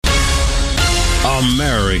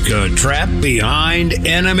America trapped behind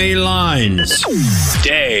enemy lines.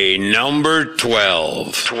 Day number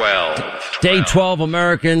 12. Day 12,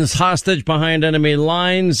 Americans hostage behind enemy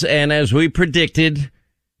lines. And as we predicted,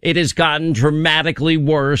 it has gotten dramatically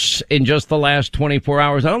worse in just the last 24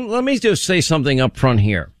 hours. Let me just say something up front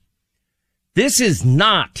here. This is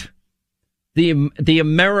not the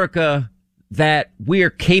America that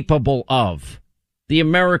we're capable of. The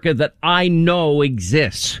America that I know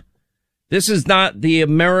exists. This is not the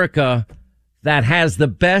America that has the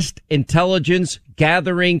best intelligence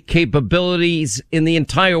gathering capabilities in the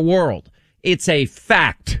entire world. It's a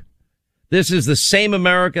fact. This is the same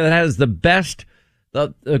America that has the best,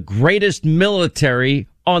 the greatest military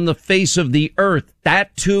on the face of the earth.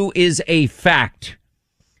 That too is a fact.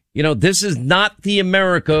 You know, this is not the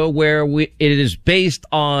America where it is based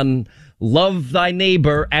on love thy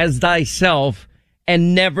neighbor as thyself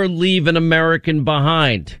and never leave an American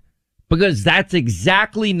behind. Because that's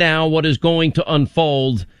exactly now what is going to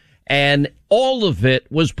unfold. And all of it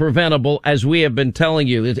was preventable, as we have been telling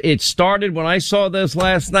you. It started when I saw this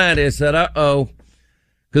last night. I said, uh-oh.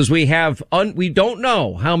 Because we don't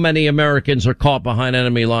know how many Americans are caught behind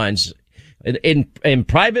enemy lines. In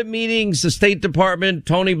private meetings, the State Department,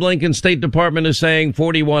 Tony Blinken's State Department is saying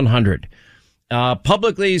 4,100.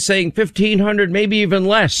 Publicly saying 1,500, maybe even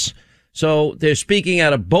less. So they're speaking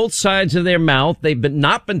out of both sides of their mouth. They've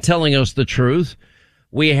not been telling us the truth.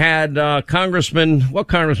 We had, what congressman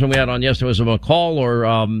we had on yesterday? Was it McCall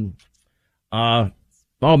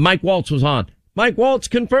or, Mike Waltz was on. Mike Waltz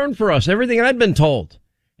confirmed for us everything I'd been told.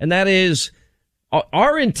 And that is,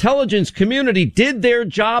 our intelligence community did their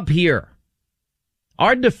job here.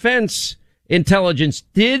 Our defense intelligence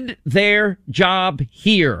did their job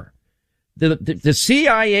here. The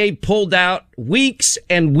CIA pulled out weeks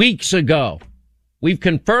and weeks ago. We've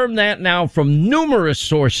confirmed that now from numerous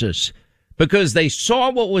sources because they saw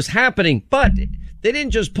what was happening. But they didn't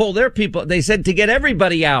just pull their people. They said to get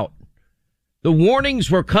everybody out. The warnings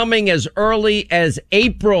were coming as early as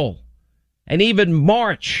April and even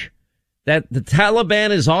March that the Taliban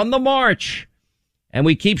is on the march. And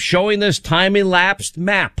we keep showing this time-elapsed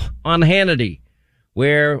map on Hannity.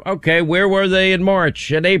 Where were they in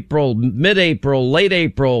March, in April, mid-April, late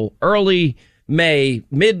April, early May,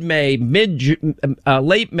 mid-May,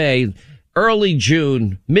 late May, early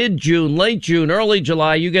June, mid-June, late June, early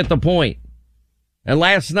July? You get the point. And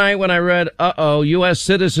last night when I read, U.S.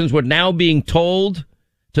 citizens were now being told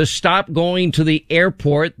to stop going to the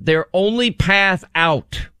airport, their only path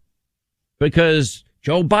out. Because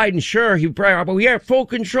Joe Biden, sure, we have full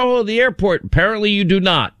control of the airport. Apparently you do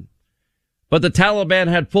not. But the Taliban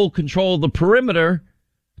had full control of the perimeter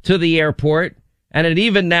to the airport, and it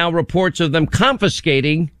even now reports of them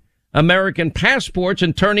confiscating American passports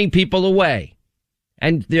and turning people away.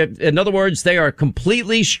 And in other words, they are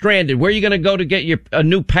completely stranded. Where are you going to go to get a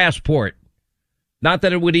new passport? Not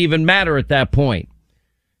that it would even matter at that point.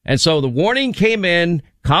 And so the warning came in,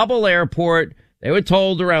 Kabul airport. They were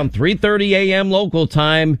told around 3:30 a.m. local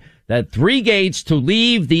time that 3 gates to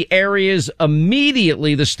leave the areas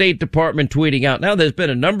immediately, the State Department tweeting out. Now, there's been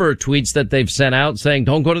a number of tweets that they've sent out saying,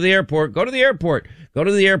 don't go to the airport, go to the airport, go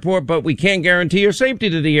to the airport, but we can't guarantee your safety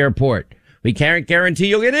to the airport. We can't guarantee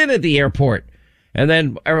you'll get in at the airport. And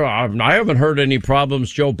then I haven't heard any problems,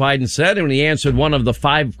 Joe Biden said, and he answered one of the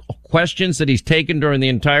 5 questions that he's taken during the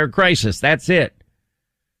entire crisis. That's it.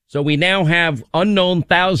 So we now have unknown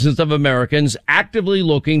thousands of Americans actively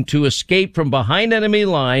looking to escape from behind enemy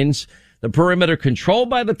lines, the perimeter controlled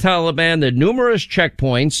by the Taliban, the numerous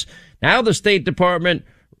checkpoints. Now the State Department,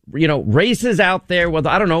 races out there with,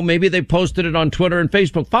 I don't know, maybe they posted it on Twitter and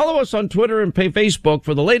Facebook. Follow us on Twitter and Facebook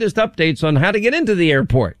for the latest updates on how to get into the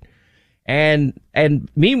airport. And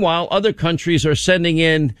meanwhile, other countries are sending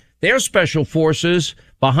in their special forces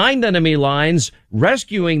behind enemy lines,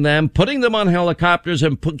 rescuing them, putting them on helicopters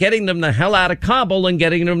and getting them the hell out of Kabul and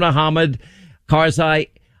getting them to Hamid Karzai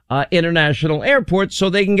International Airport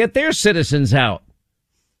so they can get their citizens out.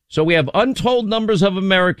 So we have untold numbers of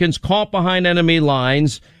Americans caught behind enemy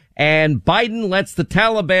lines, and Biden lets the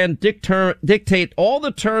Taliban dictate all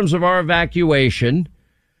the terms of our evacuation.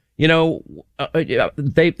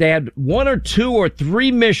 They had 1 or 2 or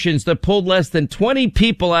 3 missions that pulled less than 20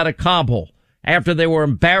 people out of Kabul after they were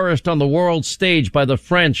embarrassed on the world stage by the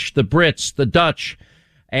French, the Brits, the Dutch,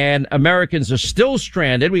 and Americans are still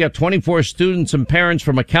stranded. We got 24 students and parents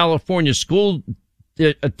from a California school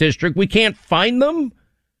district. We can't find them.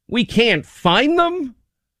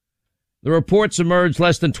 The reports emerged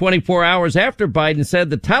less than 24 hours after Biden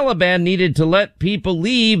said the Taliban needed to let people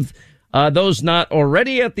leave. Those not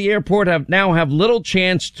already at the airport have little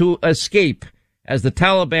chance to escape as the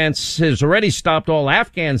Taliban has already stopped all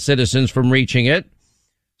Afghan citizens from reaching it.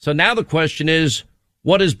 So now the question is,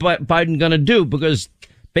 what is Biden going to do? Because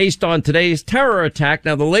based on today's terror attack,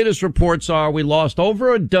 now the latest reports are we lost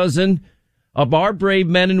over a dozen of our brave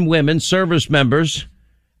men and women, service members,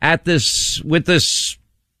 with this,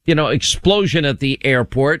 explosion at the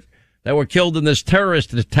airport, that were killed in this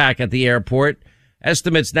terrorist attack at the airport.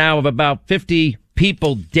 Estimates now of about 50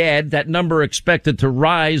 people dead. That number expected to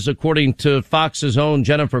rise, according to Fox's own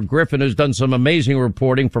Jennifer Griffin, who's done some amazing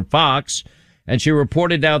reporting for Fox. And she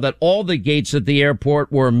reported now that all the gates at the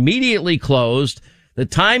airport were immediately closed. The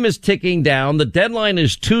time is ticking down. The deadline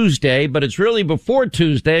is Tuesday, but it's really before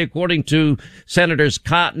Tuesday, according to Senators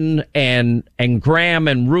Cotton and Graham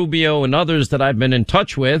and Rubio and others that I've been in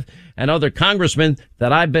touch with, and other congressmen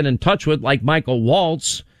that I've been in touch with, like Michael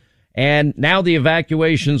Waltz. And now the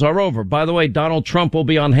evacuations are over. By the way, Donald Trump will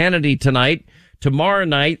be on Hannity tonight. Tomorrow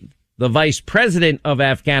night, the vice president of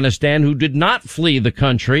Afghanistan, who did not flee the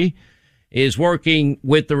country, is working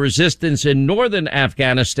with the resistance in northern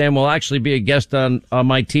Afghanistan, will actually be a guest on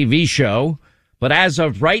my TV show. But as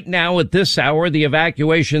of right now, at this hour, the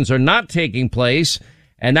evacuations are not taking place.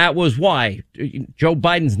 And that was why. Joe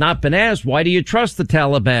Biden's not been asked, why do you trust the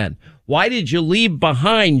Taliban? Why did you leave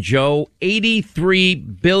behind, Joe,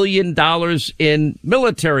 $83 billion in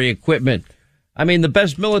military equipment? I mean, the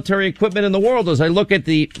best military equipment in the world. As I look at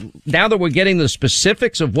now that we're getting the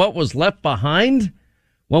specifics of what was left behind,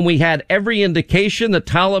 when we had every indication the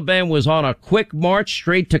Taliban was on a quick march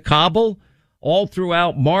straight to Kabul all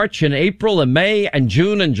throughout March and April and May and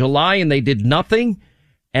June and July, and they did nothing.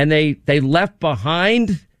 And they left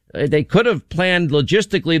behind, they could have planned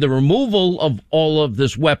logistically the removal of all of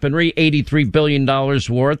this weaponry, $83 billion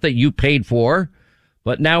worth that you paid for.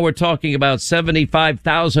 But now we're talking about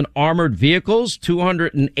 75,000 armored vehicles,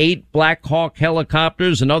 208 Black Hawk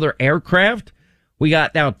helicopters and other aircraft. We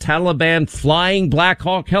got now Taliban flying Black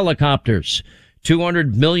Hawk helicopters,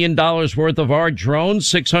 $200 million worth of our drones,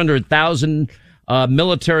 600,000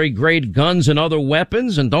 military-grade guns and other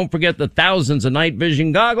weapons. And don't forget the thousands of night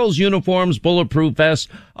vision goggles, uniforms, bulletproof vests,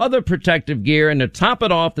 other protective gear. And to top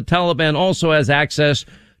it off, the Taliban also has access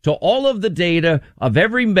to all of the data of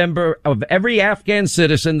every member of every Afghan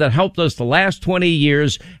citizen that helped us the last 20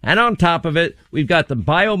 years. And on top of it, we've got the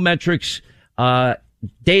biometrics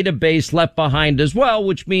database left behind as well,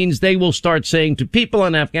 which means they will start saying to people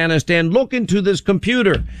in Afghanistan, look into this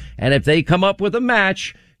computer. And if they come up with a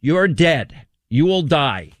match, you're dead. You will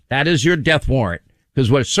die. That is your death warrant. Because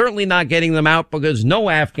we're certainly not getting them out, because no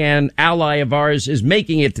Afghan ally of ours is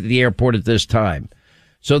making it to the airport at this time.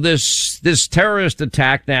 So this terrorist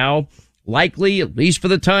attack now, likely, at least for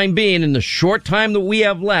the time being, in the short time that we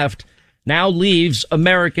have left, now leaves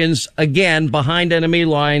Americans again behind enemy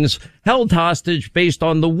lines, held hostage based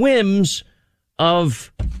on the whims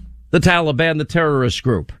of the Taliban, the terrorist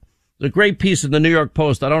group. A great piece in the New York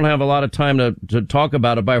Post. I don't have a lot of time to talk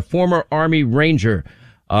about it, by a former Army Ranger.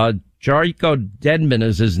 Jariko Dedman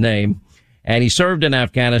is his name, and he served in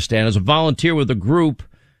Afghanistan as a volunteer with a group.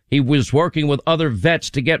 He was working with other vets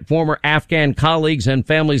to get former Afghan colleagues and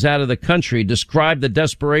families out of the country. Described the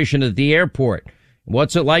desperation at the airport.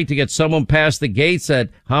 What's it like to get someone past the gates at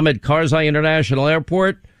Hamid Karzai International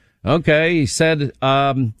Airport? Okay, he said,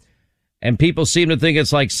 and people seem to think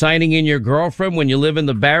it's like signing in your girlfriend when you live in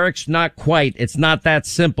the barracks. Not quite. It's not that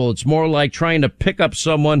simple. It's more like trying to pick up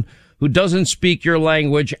someone who doesn't speak your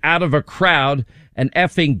language out of a crowd, an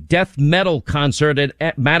effing death metal concert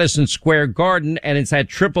at Madison Square Garden, and it's at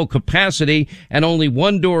triple capacity, and only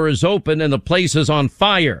one door is open and the place is on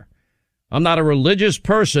fire. I'm not a religious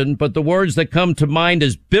person, but the words that come to mind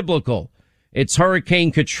is biblical. It's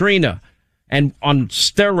Hurricane Katrina, and on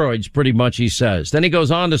steroids, pretty much, he says. Then he goes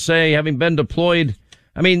on to say, having been deployed,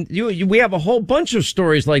 I mean, we have a whole bunch of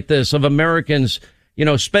stories like this of Americans,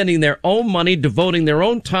 spending their own money, devoting their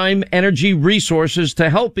own time, energy, resources to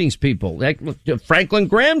helping people. Like Franklin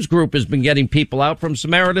Graham's group has been getting people out from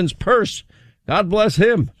Samaritan's Purse. God bless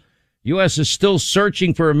him. U.S. is still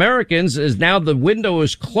searching for Americans, as now the window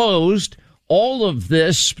is closed. All of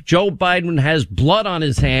this, Joe Biden has blood on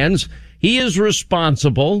his hands. He is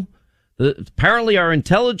responsible. Apparently our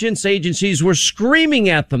intelligence agencies were screaming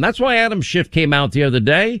at them. That's why Adam Schiff came out the other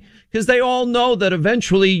day, because they all know that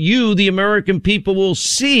eventually you, the American people, will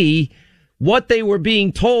see what they were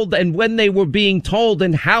being told and when they were being told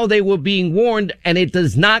and how they were being warned. And it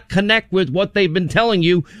does not connect with what they've been telling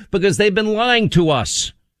you, because they've been lying to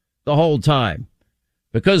us the whole time.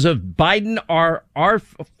 Because of Biden, our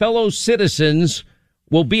fellow citizens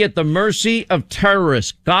will be at the mercy of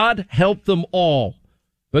terrorists. God help them all,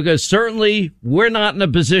 because certainly we're not in a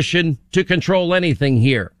position to control anything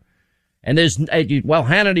here. And well,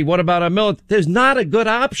 Hannity, what about our military? There's not a good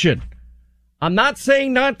option. I'm not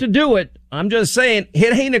saying not to do it. I'm just saying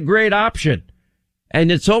it ain't a great option.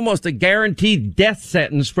 And it's almost a guaranteed death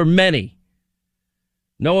sentence for many.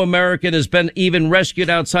 No American has been even rescued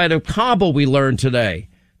outside of Kabul, we learned today.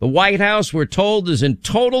 The White House, we're told, is in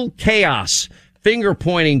total chaos. Finger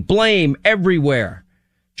pointing, blame everywhere.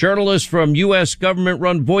 Journalists from U.S.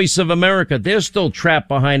 government-run Voice of America, they're still trapped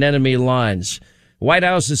behind enemy lines. The White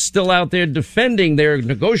House is still out there defending. They're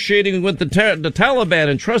negotiating with the Taliban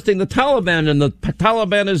and trusting the Taliban, and the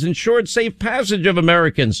Taliban has ensured safe passage of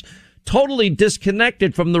Americans. Totally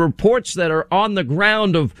disconnected from the reports that are on the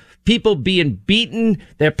ground of people being beaten,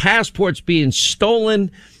 their passports being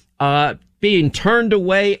stolen, being turned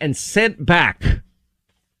away and sent back.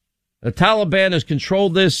 The Taliban has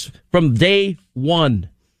controlled this from day one,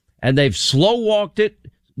 and they've slow-walked it,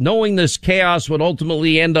 knowing this chaos would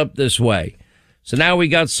ultimately end up this way. So now we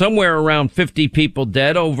got somewhere around 50 people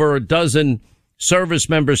dead, over a dozen service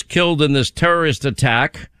members killed in this terrorist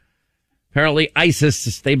attack. Apparently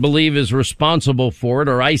ISIS, they believe, is responsible for it,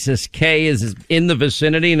 or ISIS-K is in the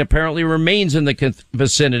vicinity and apparently remains in the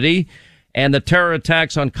vicinity. And the terror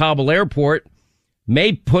attacks on Kabul airport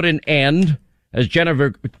may put an end, as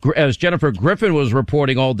Jennifer Griffin was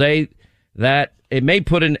reporting all day, that it may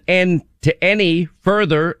put an end to any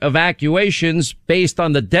further evacuations based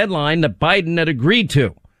on the deadline that Biden had agreed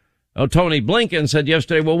to. Tony Blinken said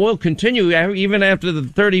yesterday, well, we'll continue even after the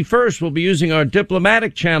 31st. We'll be using our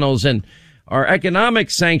diplomatic channels and our economic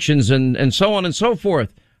sanctions and so on and so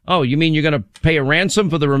forth. Oh, you mean you're going to pay a ransom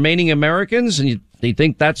for the remaining Americans? And you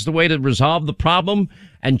think that's the way to resolve the problem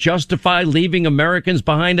and justify leaving Americans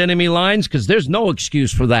behind enemy lines? Because there's no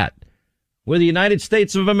excuse for that. We're the United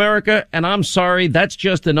States of America, and I'm sorry, that's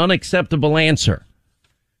just an unacceptable answer.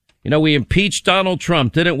 You know, we impeached Donald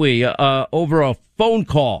Trump, didn't we, over a phone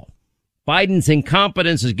call. Biden's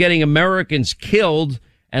incompetence is getting Americans killed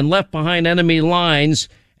and left behind enemy lines,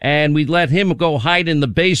 and we let him go hide in the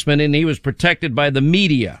basement, and he was protected by the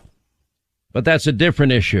media. But that's a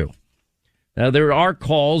different issue. Now, there are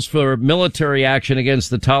calls for military action against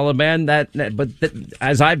the Taliban, but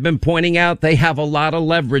as I've been pointing out, they have a lot of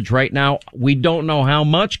leverage right now. We don't know how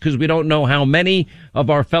much, because we don't know how many of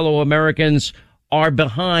our fellow Americans are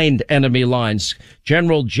behind enemy lines.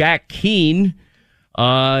 General Jack Keane,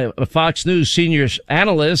 a Fox News senior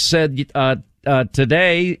analyst, said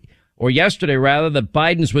yesterday that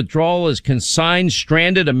Biden's withdrawal has consigned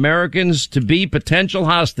stranded Americans to be potential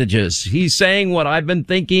hostages. He's saying what I've been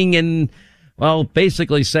thinking and, well,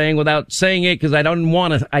 basically saying without saying it, because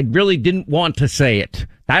I really didn't want to say it.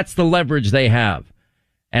 That's the leverage they have.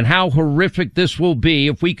 And how horrific this will be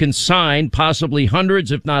if we consign possibly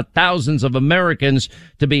hundreds, if not thousands of Americans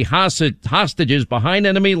to be hostages behind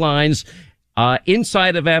enemy lines,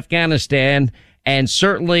 inside of Afghanistan, and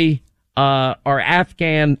certainly, our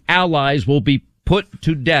Afghan allies will be put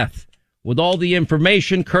to death with all the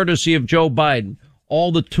information courtesy of Joe Biden.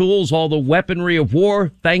 All the tools, all the weaponry of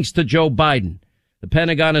war, thanks to Joe Biden. The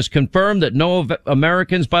Pentagon has confirmed that no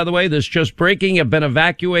Americans, by the way, this just breaking, have been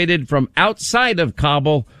evacuated from outside of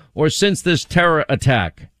Kabul or since this terror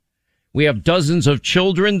attack. We have dozens of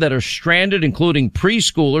children that are stranded, including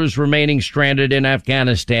preschoolers remaining stranded in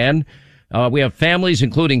Afghanistan. We have families,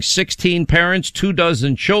 including 16 parents,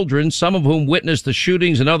 24 children, some of whom witnessed the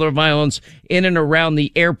shootings and other violence in and around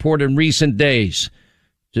the airport in recent days.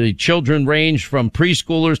 The children range from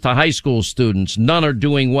preschoolers to high school students. None are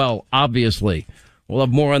doing well, obviously. We'll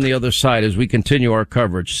have more on the other side as we continue our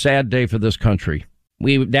coverage. Sad day for this country.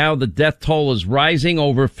 Now the death toll is rising,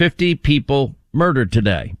 over 50 people murdered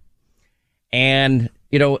today. And,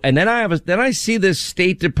 you know, and then I see this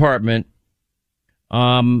State Department,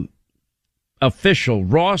 official,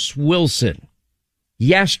 Ross Wilson,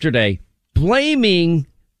 yesterday blaming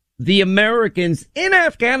the Americans in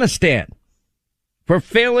Afghanistan for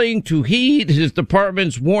failing to heed his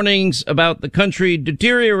department's warnings about the country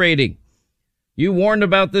deteriorating. You warned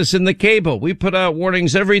about this in the cable. We put out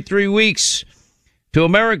warnings every 3 weeks to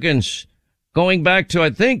Americans going back to,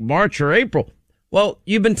 I think, March or April. Well,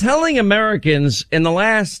 you've been telling Americans in the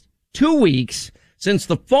last 2 weeks, since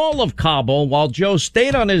the fall of Kabul, while Joe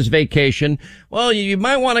stayed on his vacation, well, you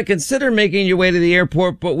might want to consider making your way to the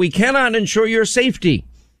airport, but we cannot ensure your safety.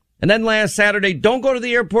 And then last Saturday, don't go to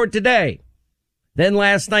the airport today. Then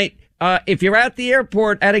last night, if you're at the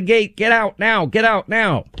airport at a gate, get out now, get out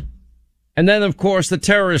now. And then, of course, the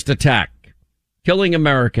terrorist attack, killing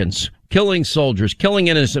Americans, killing soldiers, killing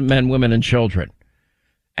innocent men, women, and children.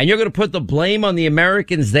 And you're going to put the blame on the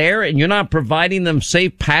Americans there, and you're not providing them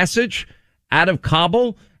safe passage out of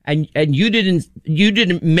Kabul, and you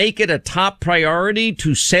didn't make it a top priority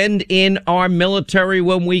to send in our military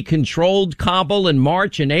when we controlled Kabul in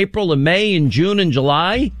March and April and May and June and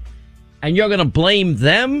July? And you're going to blame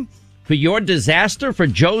them for your disaster, for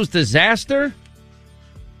Joe's disaster?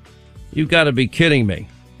 You've got to be kidding me.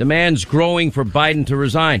 Demand's growing for Biden to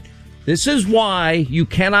resign. This is why you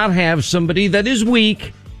cannot have somebody that is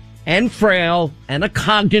weak and frail and a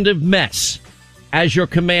cognitive mess as your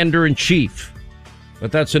commander-in-chief.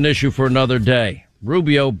 But that's an issue for another day.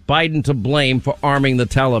 Rubio, Biden to blame for arming the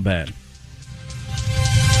Taliban.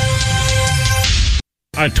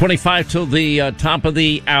 All right, 25 till the top of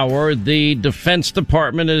the hour. The Defense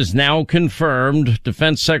Department is now confirmed.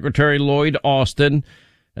 Defense Secretary Lloyd Austin,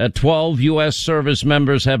 12 U.S. service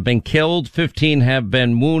members have been killed. 15 have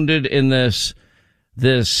been wounded in this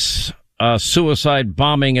suicide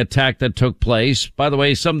bombing attack that took place. By the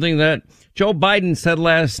way, something that Joe Biden said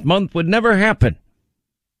last month would never happen.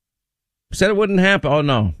 Said it wouldn't happen. Oh,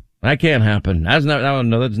 no, that can't happen. That's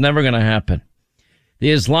never going to happen.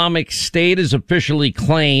 The Islamic State has officially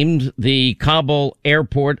claimed the Kabul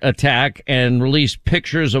airport attack and released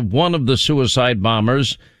pictures of one of the suicide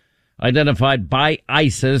bombers identified by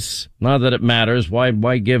ISIS. Not that it matters. Why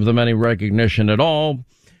give them any recognition at all?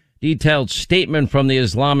 Detailed statement from the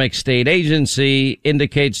Islamic State agency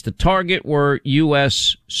indicates the target were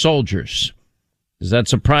U.S. soldiers. Does that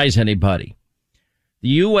surprise anybody? The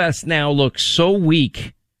U.S. now looks so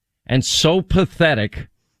weak and so pathetic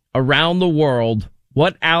around the world.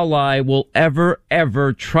 What ally will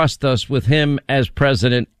ever trust us with him as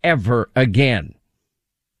president ever again?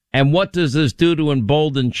 And what does this do to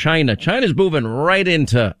embolden China? China's moving right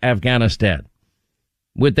into Afghanistan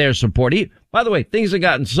with their support. By the way, things have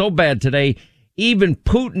gotten so bad today, even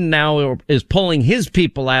Putin now is pulling his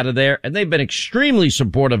people out of there, and they've been extremely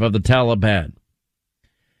supportive of the Taliban.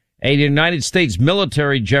 A United States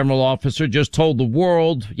military general officer just told the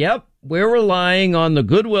world, yep, we're relying on the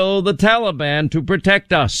goodwill of the Taliban to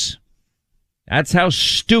protect us. That's how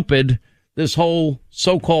stupid this whole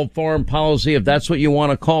so-called foreign policy, if that's what you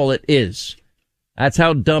want to call it, is. That's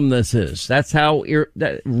how dumb this is. That's how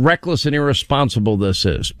reckless and irresponsible this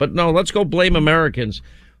is. But no, let's go blame Americans.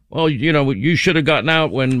 Well, you should have gotten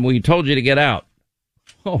out when we told you to get out.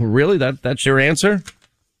 Oh, really? That's your answer?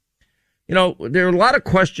 There are a lot of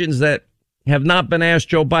questions that have not been asked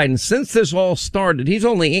Joe Biden. Since this all started, he's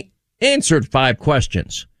only answered 5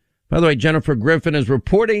 questions. By the way, Jennifer Griffin is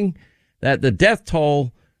reporting that the death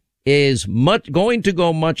toll is going to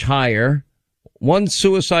go much higher. One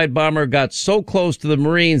suicide bomber got so close to the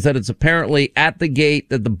Marines that it's apparently at the gate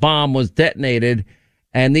that the bomb was detonated.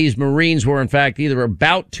 And these Marines were, in fact, either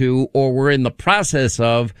about to or were in the process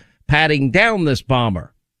of patting down this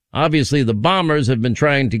bomber. Obviously, the bombers have been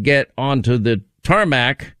trying to get onto the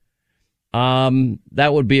tarmac.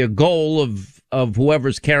 That would be a goal of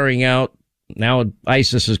whoever's carrying out. Now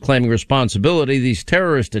ISIS is claiming responsibility, these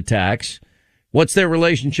terrorist attacks. What's their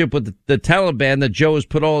relationship with the Taliban that Joe has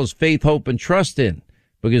put all his faith, hope, and trust in?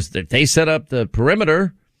 Because they set up the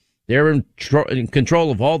perimeter. They're in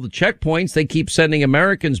control of all the checkpoints. They keep sending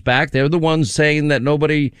Americans back. They're the ones saying that no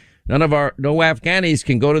Afghanis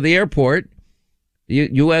can go to the airport. The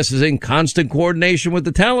U.S. is in constant coordination with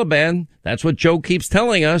the Taliban. That's what Joe keeps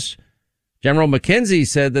telling us. General McKenzie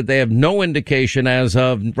said that they have no indication as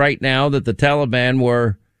of right now that the Taliban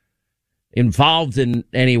were involved in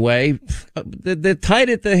any way. They're tied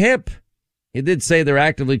at the hip. He did say they're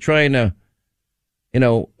actively trying to,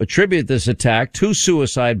 attribute this attack to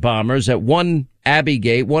suicide bombers at one Abbey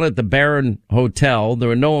Gate, one at the Barron Hotel. There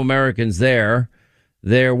were no Americans there.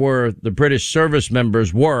 The British service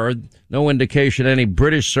members were. No indication any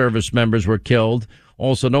British service members were killed.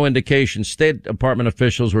 Also, no indication State Department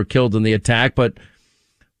officials were killed in the attack. But,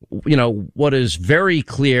 what is very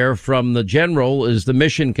clear from the general is the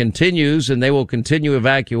mission continues and they will continue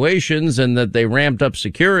evacuations and that they ramped up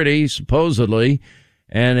security, supposedly.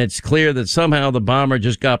 And it's clear that somehow the bomber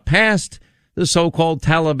just got past the so-called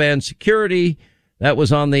Taliban security that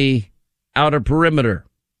was on the outer perimeter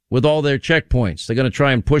with all their checkpoints. They're going to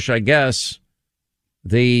try and push, I guess,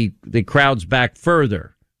 the crowds back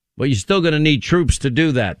further. But you're still going to need troops to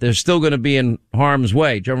do that. They're still going to be in harm's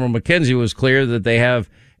way. General McKenzie was clear that they have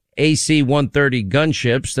AC-130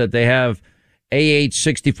 gunships, that they have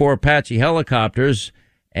AH-64 Apache helicopters,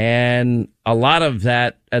 and a lot of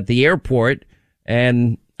that at the airport.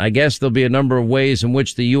 And I guess there'll be a number of ways in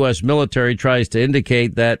which the U.S. military tries to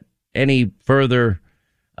indicate that any further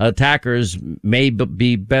attackers may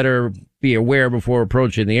be aware before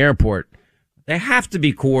approaching the airport. They have to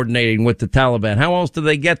be coordinating with the Taliban. How else do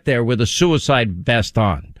they get there with a suicide vest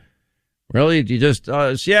on? Really? You just,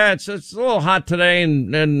 yeah, it's a little hot today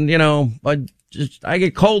and, you know, I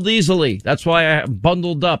get cold easily. That's why I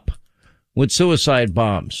bundled up with suicide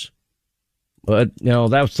bombs. But, you know,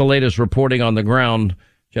 that's the latest reporting on the ground.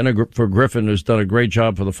 Jennifer Griffin has done a great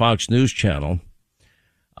job for the Fox News Channel.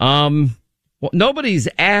 Well, nobody's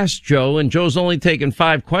asked Joe, and Joe's only taken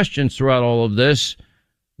 5 questions throughout all of this.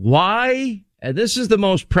 Why? And this is the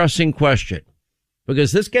most pressing question,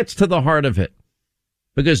 because this gets to the heart of it.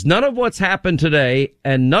 Because none of what's happened today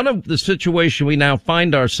and none of the situation we now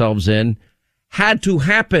find ourselves in had to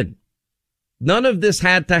happen. None of this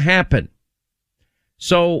had to happen.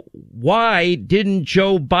 So why didn't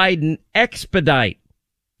Joe Biden expedite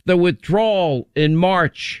the withdrawal in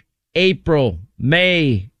March, April,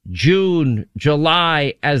 May, June,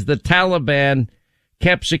 July, as the Taliban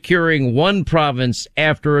kept securing one province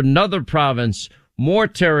after another province, more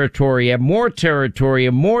territory and more territory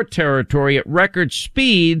and more territory at record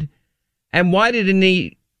speed? And why didn't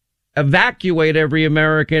he evacuate every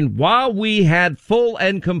American while we had full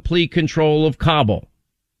and complete control of Kabul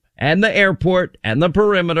and the airport and the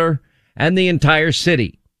perimeter and the entire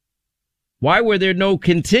city? Why were there no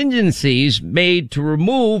contingencies made to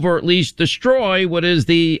remove or at least destroy what is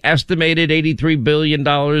the estimated $83 billion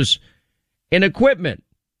in equipment?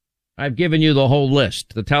 I've given you the whole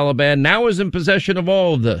list. The Taliban now is in possession of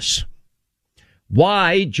all of this.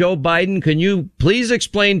 Why, Joe Biden, can you please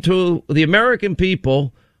explain to the American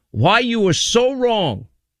people why you were so wrong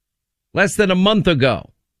less than a month ago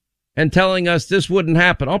and telling us this wouldn't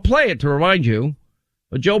happen? I'll play it to remind you.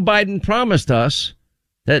 But Joe Biden promised us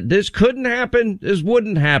that this couldn't happen, this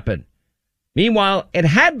wouldn't happen. Meanwhile, it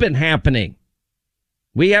had been happening.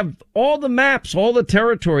 We have all the maps, all the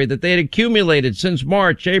territory that they had accumulated since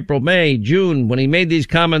March, April, May, June, when he made these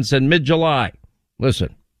comments in mid-July.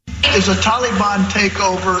 Listen. Is a Taliban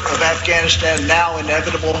takeover of Afghanistan now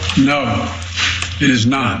inevitable? No, it is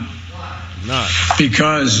not. Not.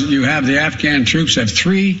 Because you have the Afghan troops have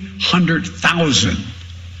 300,000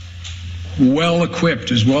 well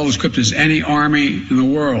equipped as any army in the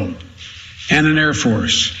world, and an air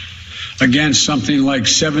force against something like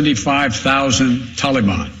 75,000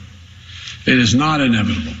 Taliban. It is not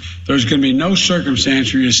inevitable. There's going to be no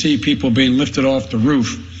circumstance where you see people being lifted off the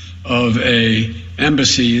roof of a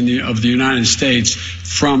embassy of the United States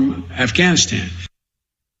from Afghanistan.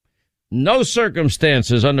 No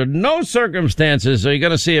circumstances, under no circumstances are you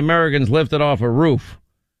going to see Americans lifted off a roof.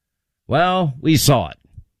 Well, we saw it.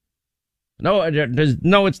 No,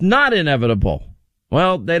 it's not inevitable.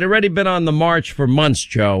 Well, they'd already been on the march for months,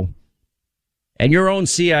 Joe. And your own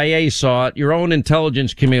CIA saw it. Your own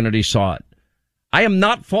intelligence community saw it. I am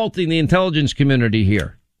not faulting the intelligence community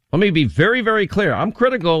here. Let me be very, very clear. I'm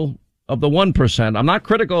critical of the 1%. I'm not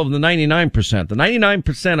critical of the 99%. The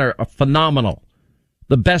 99% are phenomenal.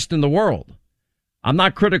 The best in the world. I'm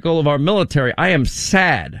not critical of our military. I am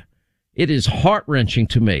sad. It is heart-wrenching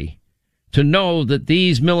to me to know that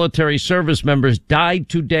these military service members died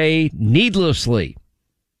today needlessly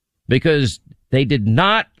because they did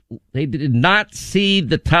not see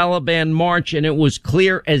the Taliban march, and it was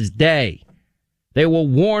clear as day. They were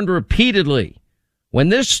warned repeatedly. When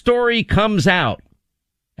this story comes out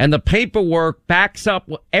and the paperwork backs up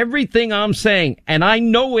everything I'm saying, and I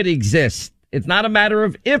know it exists, it's not a matter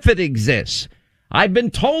of if it exists. I've been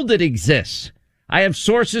told it exists. I have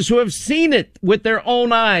sources who have seen it with their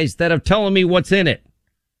own eyes that have telling me what's in it.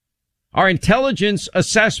 Our intelligence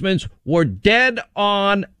assessments were dead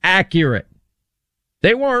on accurate.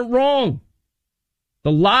 They weren't wrong.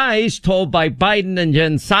 The lies told by Biden and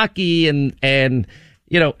Jen Psaki and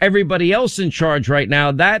you know, everybody else in charge right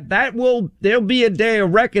now, there'll be a day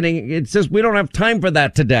of reckoning. It's just we don't have time for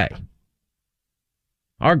that today.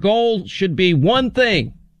 Our goal should be one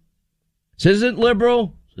thing. This isn't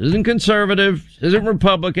liberal. This isn't conservative. This isn't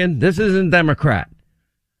Republican. This isn't Democrat.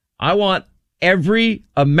 I want every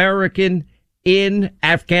American in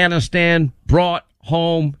Afghanistan brought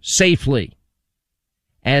home safely.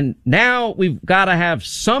 And now we've got to have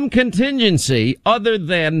some contingency other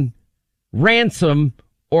than ransom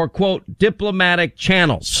or, quote, diplomatic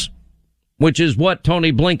channels, which is what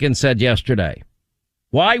Tony Blinken said yesterday.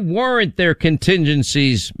 Why weren't there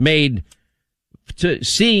contingencies made to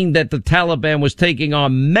seeing that the Taliban was taking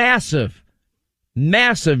on massive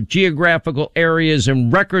geographical areas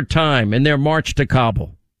in record time in their march to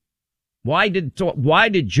Kabul? Why did Joe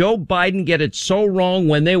Biden get it so wrong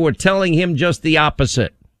when they were telling him just the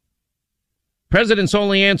opposite? President's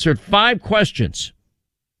only answered 5 questions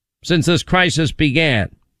since this crisis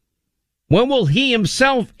began. When will he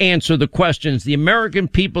himself answer the questions the American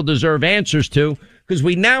people deserve answers to? Because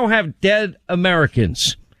we now have dead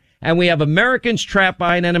Americans. and we have Americans trapped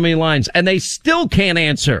behind enemy lines, and they still can't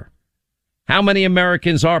answer how many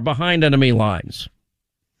Americans are behind enemy lines.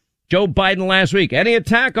 Joe Biden last week, any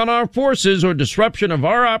attack on our forces or disruption of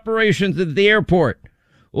our operations at the airport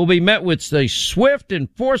will be met with a swift and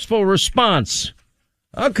forceful response.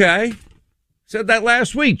 Okay. Said that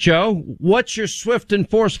last week, Joe. What's your swift and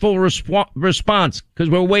forceful response? Because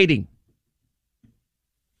we're waiting.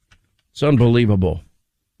 It's unbelievable.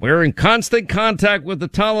 We're in constant contact with the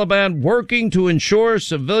Taliban, working to ensure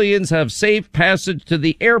civilians have safe passage to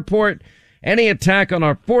the airport. Any attack on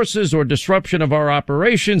our forces or disruption of our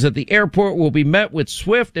operations at the airport will be met with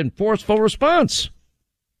swift and forceful response.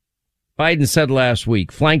 Biden said last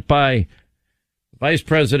week, flanked by Vice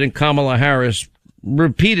President Kamala Harris,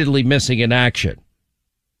 repeatedly missing in action.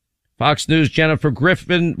 Fox News' Jennifer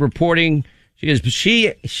Griffin reporting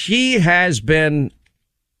she has been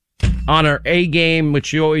on her A game, which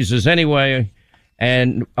she always is anyway,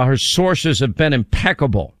 and her sources have been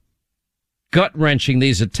impeccable. Gut-wrenching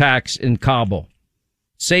these attacks in Kabul.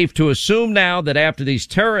 Safe to assume now that after these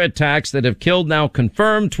terror attacks that have killed now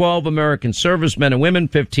confirmed 12 American servicemen and women,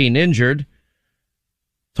 15 injured.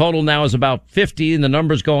 Total now is about 50, and the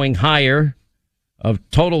number's going higher of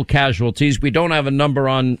total casualties. We don't have a number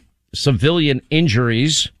on civilian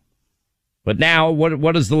injuries. But now,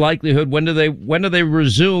 what is the likelihood? When do they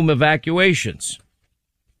resume evacuations?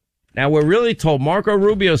 Now, we're really told, Marco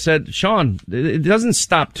Rubio said, Sean, it doesn't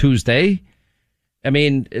stop Tuesday. I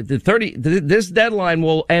mean, this deadline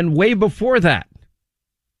will end way before that.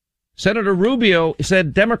 Senator Rubio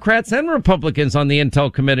said Democrats and Republicans on the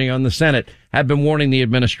Intel Committee on the Senate have been warning the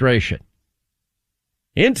administration.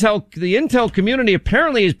 The Intel community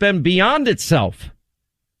apparently has been beyond itself,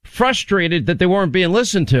 frustrated that they weren't being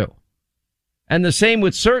listened to. And the same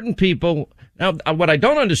with certain people. Now, what I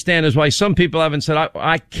don't understand is why some people haven't said,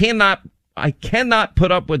 I cannot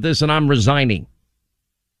put up with this and I'm resigning.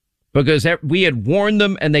 Because we had warned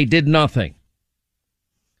them and they did nothing.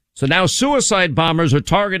 So now suicide bombers are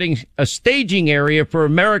targeting a staging area for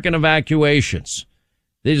American evacuations.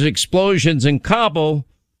 These explosions in Kabul,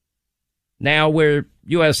 now where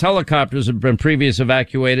U.S. helicopters have been previously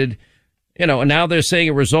evacuated, and now they're saying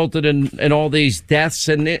it resulted in all these deaths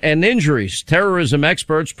and injuries. Terrorism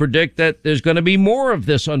experts predict that there's going to be more of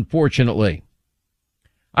this, unfortunately.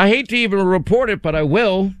 I hate to even report it, but I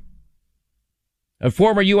will. A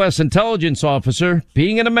former U.S. intelligence officer,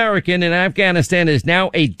 being an American in Afghanistan, is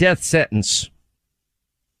now a death sentence.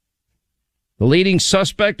 The leading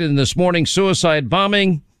suspect in this morning's suicide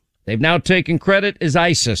bombing, they've now taken credit, is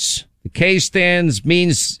ISIS. The K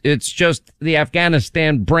means it's just the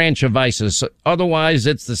Afghanistan branch of ISIS. Otherwise,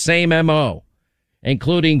 it's the same MO,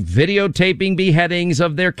 including videotaping beheadings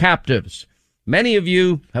of their captives. Many of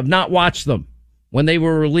you have not watched them when they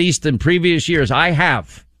were released in previous years. I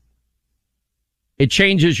have. It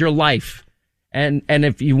changes your life. And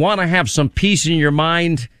if you want to have some peace in your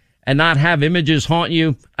mind and not have images haunt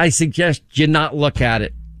you, I suggest you not look at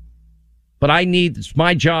it. But it's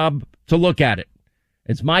my job to look at it.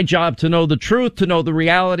 It's my job to know the truth, to know the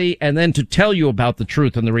reality, and then to tell you about the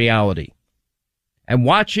truth and the reality. And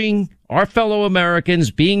watching our fellow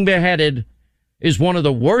Americans being beheaded is one of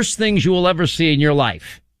the worst things you will ever see in your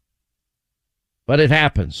life. But it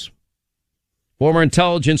happens. Former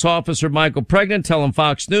intelligence officer Michael Pregnant telling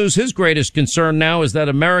Fox News his greatest concern now is that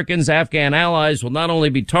Americans' Afghan allies will not only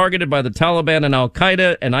be targeted by the Taliban and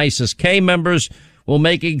Al-Qaeda and ISIS-K members, will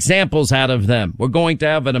make examples out of them. We're going to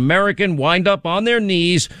have an American wind up on their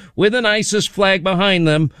knees with an ISIS flag behind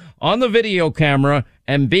them on the video camera,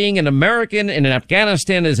 and being an American in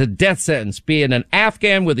Afghanistan is a death sentence. Being an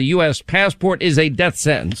Afghan with a U.S. passport is a death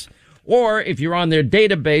sentence. Or if you're on their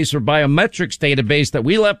database or biometrics database that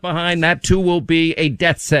we left behind, that too will be a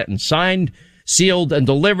death sentence. Signed, sealed, and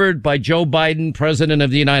delivered by Joe Biden, President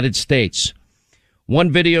of the United States.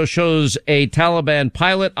 One video shows a Taliban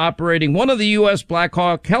pilot operating one of the U.S. Black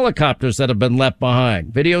Hawk helicopters that have been left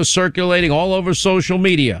behind. Video circulating all over social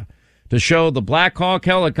media to show the Black Hawk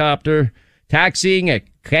helicopter taxiing at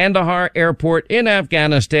Kandahar Airport in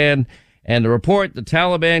Afghanistan. And the report, the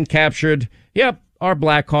Taliban captured, our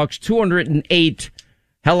Black Hawks, 208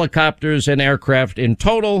 helicopters and aircraft in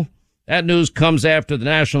total. That news comes after the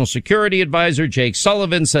National Security Advisor, Jake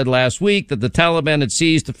Sullivan, said last week that the Taliban had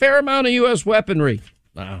seized a fair amount of U.S. weaponry,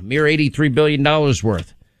 mere $83 billion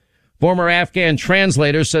worth. Former Afghan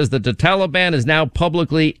translator says that the Taliban is now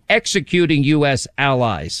publicly executing U.S.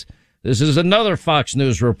 allies. This is another Fox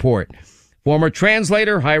News report. Former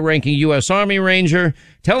translator, high-ranking U.S. Army Ranger,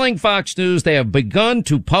 telling Fox News they have begun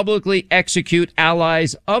to publicly execute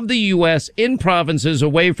allies of the U.S. in provinces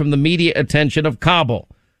away from the media attention of Kabul.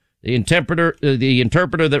 The interpreter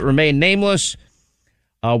that remained nameless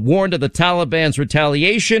warned of the Taliban's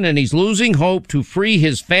retaliation, and he's losing hope to free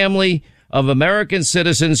his family of American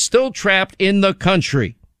citizens still trapped in the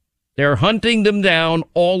country. They're hunting them down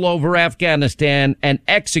all over Afghanistan and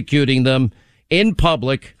executing them in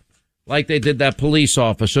public like they did that police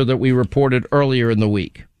officer that we reported earlier in the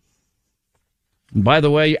week. And by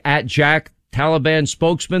the way, at Jack, Taliban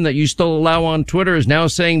spokesman that you still allow on Twitter, is now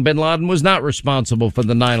saying bin Laden was not responsible for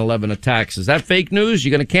the 9/11 attacks. Is that fake news?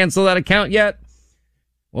 You going to cancel that account yet?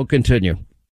 We'll continue.